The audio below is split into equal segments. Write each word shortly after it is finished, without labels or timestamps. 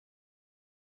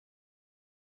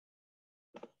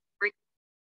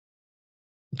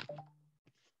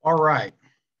All right.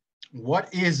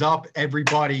 What is up,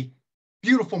 everybody?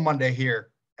 Beautiful Monday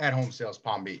here at Home Sales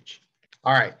Palm Beach.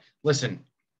 All right. Listen,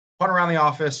 fun around the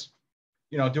office,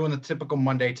 doing the typical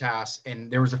Monday tasks. And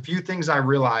there was a few things I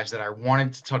realized that I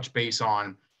wanted to touch base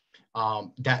on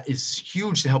that is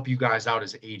huge to help you guys out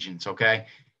as agents, okay?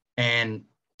 And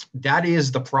that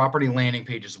is the property landing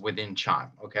pages within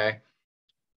CHIME, okay?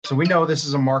 So we know this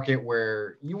is a market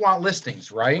where you want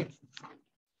listings, right?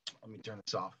 Let me turn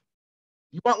this off.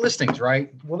 You want listings,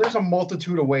 right? Well, there's a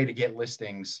multitude of way to get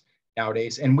listings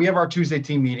nowadays. And we have our Tuesday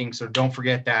team meeting. So don't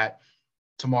forget that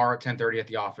tomorrow at 10:30 at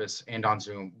the office and on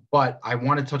Zoom. But I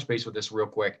want to touch base with this real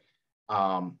quick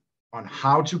on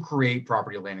how to create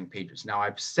property landing pages. Now,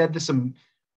 I've said this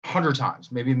 100 times,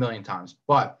 maybe a million times,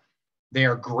 but they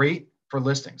are great for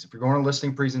listings. If you're going to a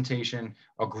listing presentation,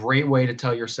 a great way to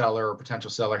tell your seller or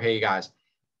potential seller, hey, guys,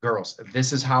 girls,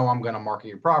 this is how I'm going to market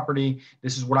your property.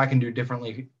 This is what I can do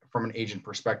differently from an agent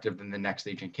perspective than the next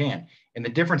agent can. And the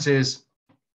difference is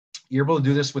you're able to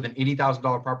do this with an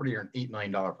 $80,000 property or an $8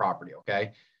 million property,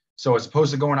 okay? So as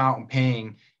opposed to going out and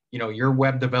paying, your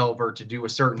web developer to do a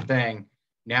certain thing,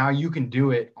 now you can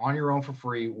do it on your own for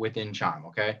free within CHIME,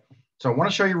 okay? So I want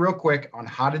to show you real quick on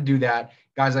how to do that.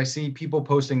 Guys, I see people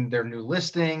posting their new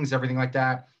listings, everything like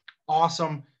that.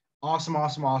 Awesome. Awesome,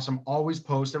 awesome, awesome. Always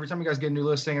post. Every time you guys get a new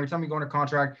listing, every time you go into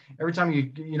contract, every time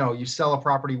you sell a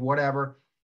property, whatever,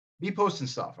 be posting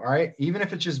stuff, all right? Even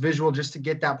if it's just visual, just to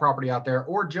get that property out there,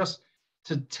 or just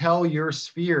to tell your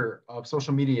sphere of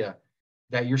social media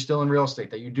that you're still in real estate,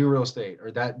 that you do real estate,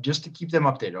 or that just to keep them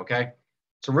updated, okay?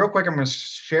 So real quick, I'm going to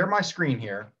share my screen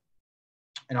here,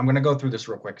 and I'm going to go through this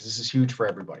real quick because this is huge for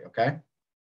everybody, okay?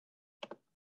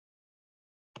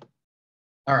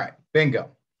 All right,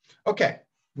 bingo. Okay,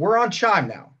 we're on CHIME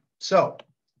now. So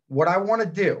what I want to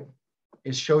do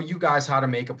is show you guys how to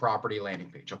make a property landing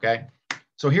page, okay?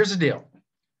 So here's the deal.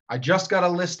 I just got a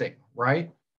listing,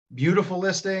 right? Beautiful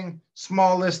listing,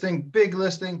 small listing, big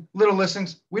listing, little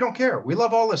listings. We don't care. We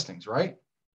love all listings, right?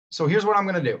 So here's what I'm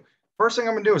going to do. First thing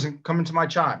I'm going to do is come into my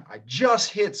CHIME. I just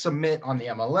hit submit on the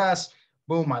MLS.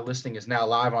 Boom, my listing is now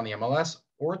live on the MLS,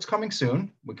 or it's coming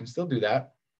soon. We can still do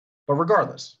that. But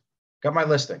regardless, got my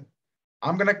listing.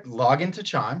 I'm going to log into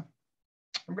CHIME.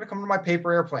 I'm going to come to my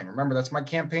paper airplane. Remember, that's my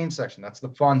campaign section. That's the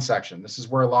fun section. This is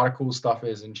where a lot of cool stuff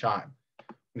is in CHIME.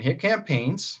 I'm going to hit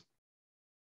campaigns.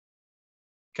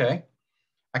 Okay.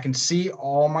 I can see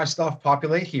all my stuff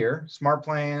populate here. Smart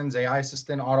plans, AI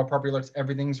assistant, auto property alerts,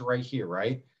 everything's right here,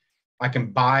 right? I can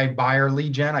buy buyer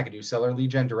lead gen. I can do seller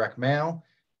lead gen, direct mail.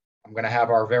 I'm going to have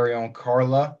our very own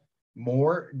Carla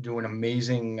Moore do an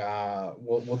amazing,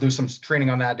 we'll do some training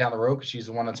on that down the road because she's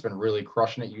the one that's been really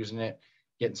crushing it, using it,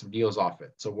 getting some deals off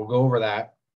it. So we'll go over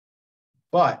that.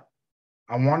 But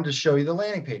I wanted to show you the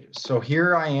landing pages. So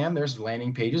here I am. There's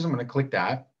landing pages. I'm going to click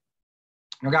that.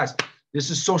 Now, guys, this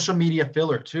is social media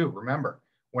filler too. Remember,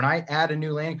 when I add a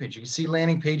new landing page, you can see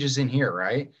landing pages in here,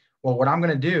 right? Well, what I'm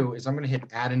going to do is I'm going to hit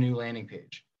add a new landing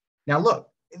page. Now, look,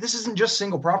 this isn't just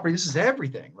single property. This is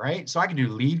everything, right? So I can do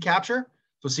lead capture.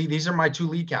 So see, these are my two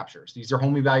lead captures. These are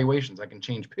home evaluations. I can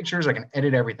change pictures. I can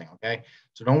edit everything, okay?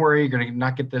 So don't worry, you're going to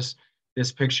not get this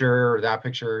picture or that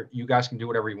picture. You guys can do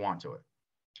whatever you want to it.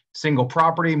 Single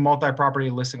property, multi-property,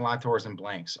 listing live tours, and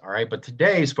blanks, all right? But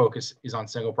today's focus is on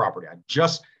single property. I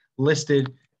just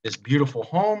listed this beautiful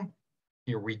home.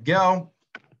 Here we go.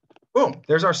 Boom,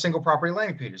 there's our single property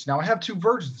landing pages. Now I have two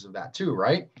versions of that too,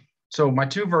 right? So my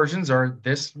two versions are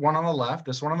this one on the left,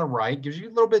 this one on the right, gives you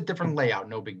a little bit different layout,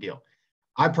 no big deal.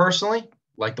 I personally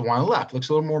like the one on the left, looks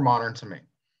a little more modern to me.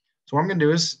 So what I'm gonna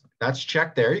do is, that's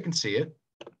checked there, you can see it.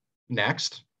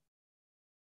 Next,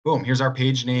 boom, here's our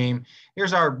page name.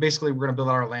 Here's our, basically we're gonna build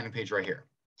out our landing page right here.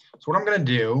 So what I'm gonna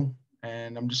do,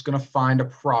 and I'm just gonna find a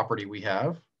property we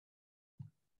have.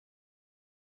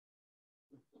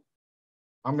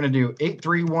 I'm going to do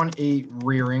 8318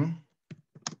 Rearing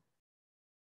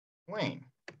Lane.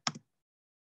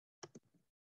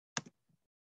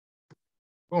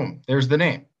 Boom, there's the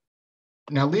name.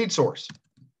 Now, lead source.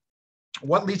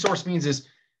 What lead source means is,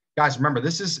 guys, remember,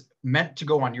 this is meant to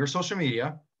go on your social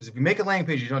media, because if you make a landing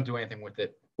page, you don't do anything with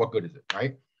it, what good is it,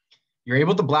 right? You're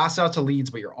able to blast out to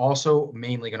leads, but you're also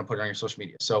mainly going to put it on your social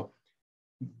media. So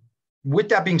with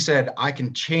that being said, I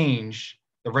can change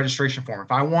the registration form.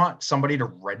 If I want somebody to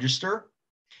register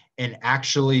and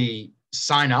actually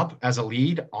sign up as a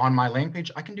lead on my landing page,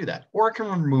 I can do that. Or I can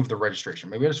remove the registration.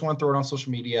 Maybe I just want to throw it on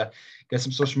social media, get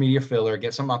some social media filler,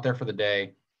 get something out there for the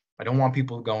day. I don't want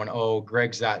people going, oh,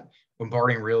 Greg's that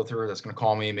bombarding realtor that's going to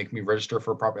call me and make me register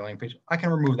for a property landing page. I can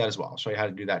remove that as well. I'll show you how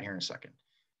to do that here in a second.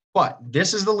 But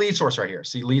this is the lead source right here.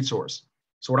 See, lead source.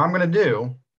 So what I'm going to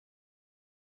do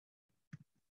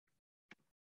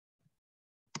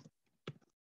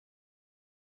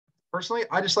Personally,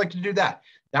 I just like to do that.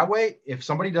 That way, if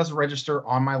somebody does register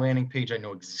on my landing page, I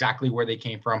know exactly where they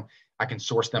came from. I can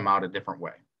source them out a different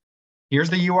way. Here's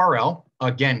the URL.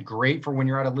 Again, great for when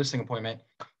you're at a listing appointment.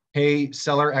 Hey,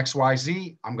 seller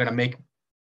XYZ, I'm going to make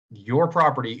your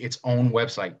property its own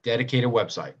website, dedicated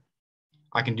website.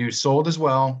 I can do sold as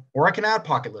well, or I can add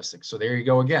pocket listings. So there you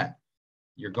go again.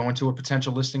 You're going to a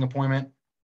potential listing appointment.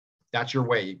 That's your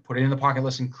way. You put it in the pocket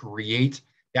listing, create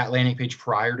that landing page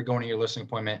prior to going to your listing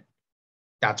appointment.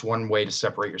 That's one way to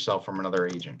separate yourself from another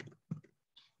agent.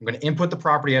 I'm going to input the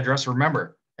property address.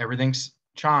 Remember, everything's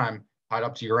CHIME tied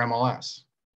up to your MLS.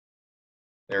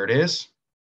 There it is.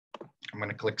 I'm going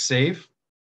to click save.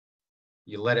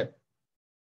 You let it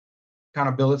kind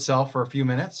of build itself for a few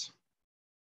minutes.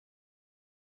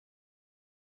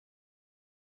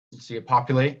 You see it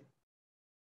populate.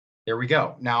 There we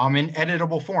go. Now I'm in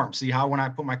editable form. See how when I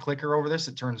put my clicker over this,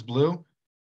 it turns blue?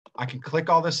 I can click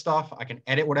all this stuff. I can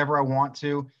edit whatever I want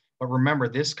to. But remember,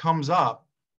 this comes up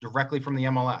directly from the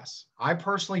MLS. I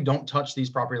personally don't touch these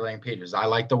property landing pages. I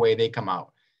like the way they come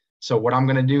out. So what I'm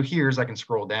going to do here is I can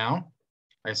scroll down.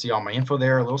 I can see all my info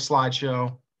there, a little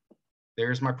slideshow.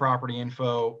 There's my property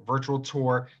info, virtual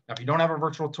tour. Now, if you don't have a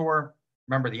virtual tour,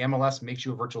 remember the MLS makes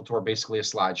you a virtual tour, basically a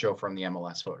slideshow from the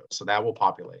MLS photos. So that will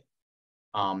populate.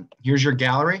 Here's your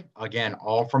gallery. Again,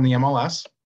 all from the MLS.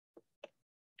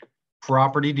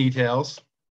 Property details.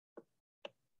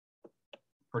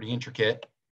 Pretty intricate.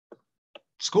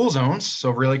 School zones,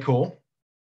 so really cool.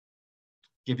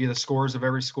 Give you the scores of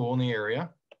every school in the area.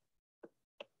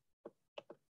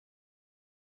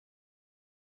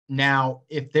 Now,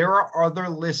 if there are other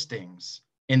listings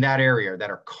in that area that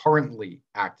are currently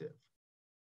active,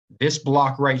 this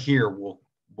block right here will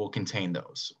contain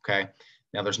those, okay?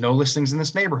 Now, there's no listings in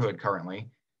this neighborhood currently,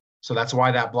 so that's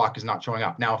why that block is not showing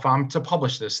up. Now, if I'm to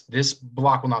publish this, this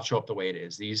block will not show up the way it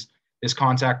is. This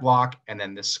contact block and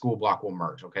then this school block will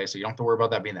merge, okay? So you don't have to worry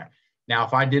about that being there. Now,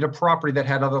 if I did a property that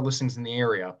had other listings in the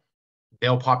area,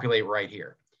 they'll populate right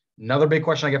here. Another big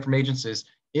question I get from agents is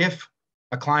if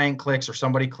a client clicks or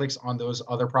somebody clicks on those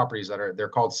other properties they're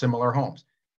called similar homes.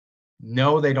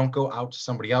 No, they don't go out to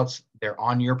somebody else. They're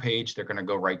on your page. They're going to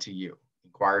go right to you.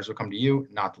 Inquiries will come to you,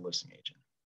 not the listing agent.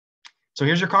 So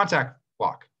here's your contact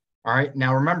block. All right.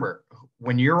 Now remember,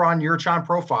 when you're on your CHIME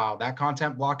profile, that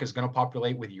content block is going to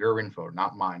populate with your info,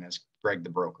 not mine as Greg the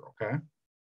broker. Okay.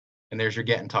 And there's your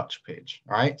get in touch page.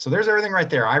 All right. So there's everything right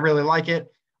there. I really like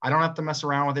it. I don't have to mess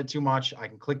around with it too much. I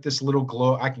can click this little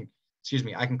glow. I can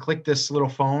click this little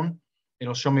phone.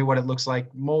 It'll show me what it looks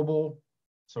like mobile.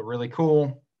 So really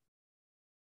cool.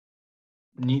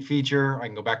 Neat feature. I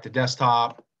can go back to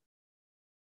desktop.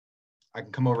 I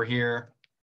can come over here.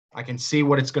 I can see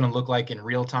what it's going to look like in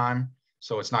real time.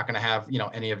 So it's not going to have,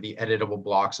 any of the editable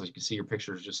blocks. So you can see your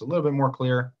pictures just a little bit more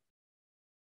clear.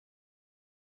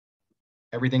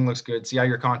 Everything looks good. See how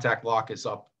your contact block is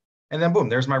up. And then boom,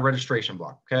 there's my registration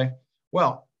block. Okay.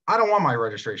 Well, I don't want my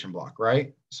registration block,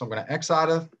 right? So I'm going to X out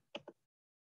of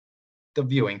the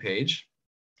viewing page.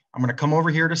 I'm going to come over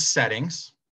here to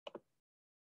settings.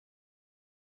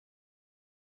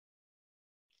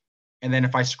 And then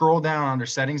if I scroll down under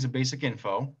settings and basic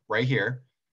info right here,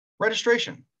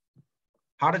 registration,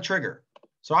 how to trigger.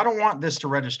 So I don't want this to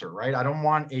register, right? I don't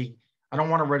want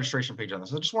a registration page on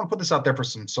this. I just want to put this out there for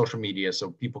some social media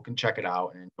so people can check it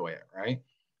out and enjoy it, right?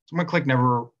 So I'm going to click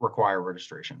never require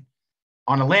registration.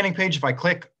 On a landing page, if I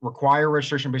click require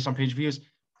registration based on page views,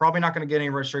 probably not going to get any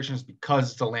registrations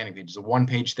because it's a landing page. It's a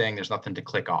one-page thing. There's nothing to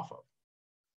click off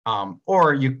of.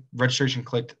 Or registration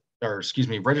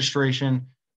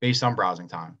based on browsing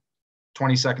time.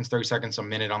 20 seconds, 30 seconds, a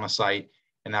minute on the site,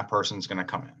 and that person's going to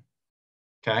come in.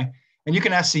 Okay. And you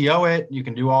can SEO it. You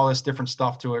can do all this different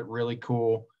stuff to it. Really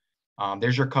cool.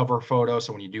 There's your cover photo.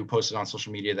 So when you do post it on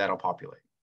social media, that'll populate.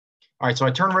 All right, so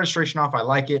I turn registration off. I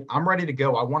like it. I'm ready to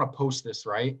go. I want to post this,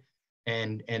 right?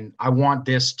 And I want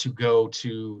this to go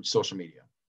to social media.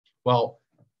 Well,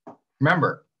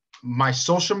 remember, my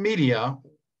social media,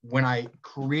 when I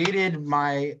created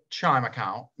my CHIME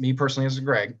account, me personally as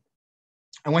Greg,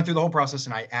 I went through the whole process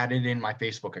and I added in my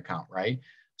Facebook account, right?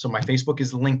 So my Facebook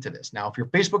is linked to this. Now, if your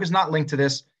Facebook is not linked to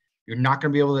this, you're not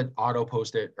going to be able to auto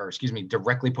post it or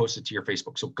directly post it to your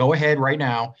Facebook. So go ahead right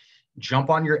now. Jump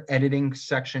on your editing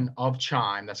section of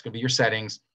CHIME, that's going to be your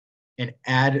settings, and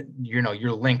add,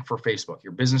 your link for Facebook,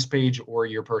 your business page or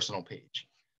your personal page.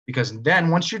 Because then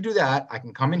once you do that, I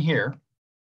can come in here.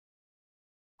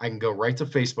 I can go right to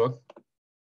Facebook.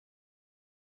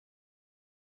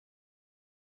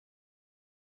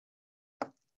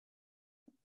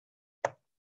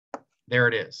 There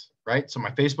it is, right? So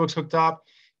my Facebook's hooked up.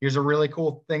 Here's a really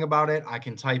cool thing about it. I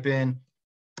can type in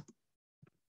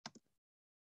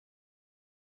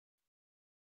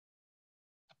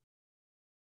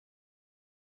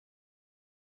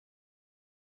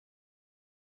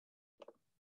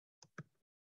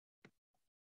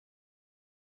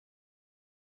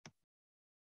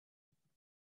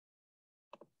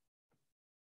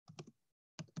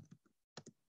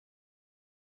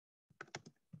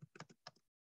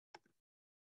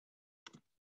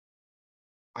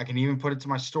I can even put it to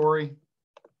my story.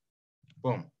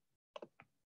 Boom.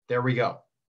 There we go.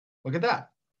 Look at that.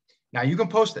 Now you can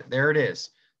post it. There it is.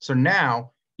 So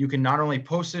now you can not only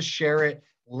post this, share it,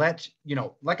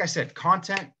 like I said,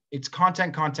 content, it's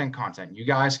content. You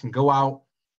guys can go out.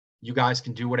 You guys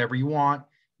can do whatever you want.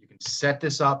 You can set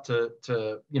this up to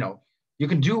you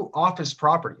can do office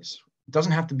properties. It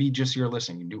doesn't have to be just your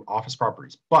listing. You can do office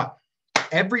properties. But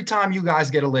every time you guys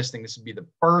get a listing, this would be the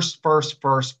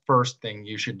first thing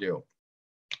you should do.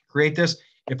 Create this.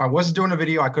 If I wasn't doing a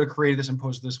video, I could have created this and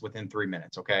posted this within 3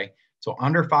 minutes, okay? So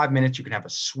under 5 minutes, you can have a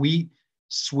sweet,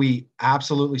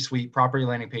 absolutely sweet property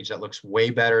landing page that looks way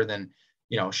better than,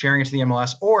 sharing it to the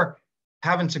MLS or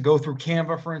having to go through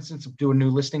Canva, for instance, to do a new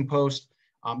listing post.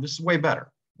 This is way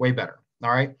better, all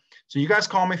right? So you guys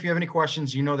call me if you have any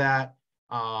questions. You know that.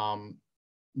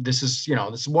 This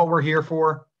is what we're here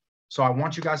for. So I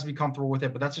want you guys to be comfortable with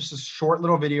it, but that's just a short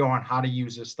little video on how to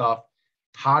use this stuff,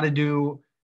 how to do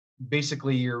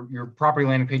basically your property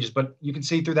landing pages. But you can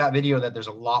see through that video that there's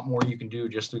a lot more you can do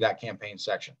just through that campaign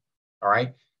section. All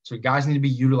right. So you guys need to be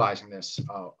utilizing this.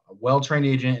 A well-trained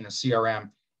agent in a CRM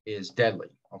is deadly.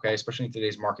 Okay. Especially in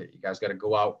today's market. You guys got to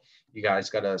go out. You guys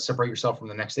got to separate yourself from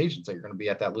the next agents that you're going to be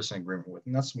at that listing agreement with.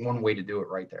 And that's one way to do it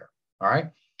right there. All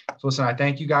right. So listen, I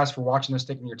thank you guys for watching this,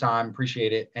 taking your time.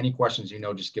 Appreciate it. Any questions,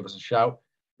 just give us a shout.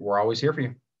 We're always here for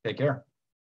you. Take care.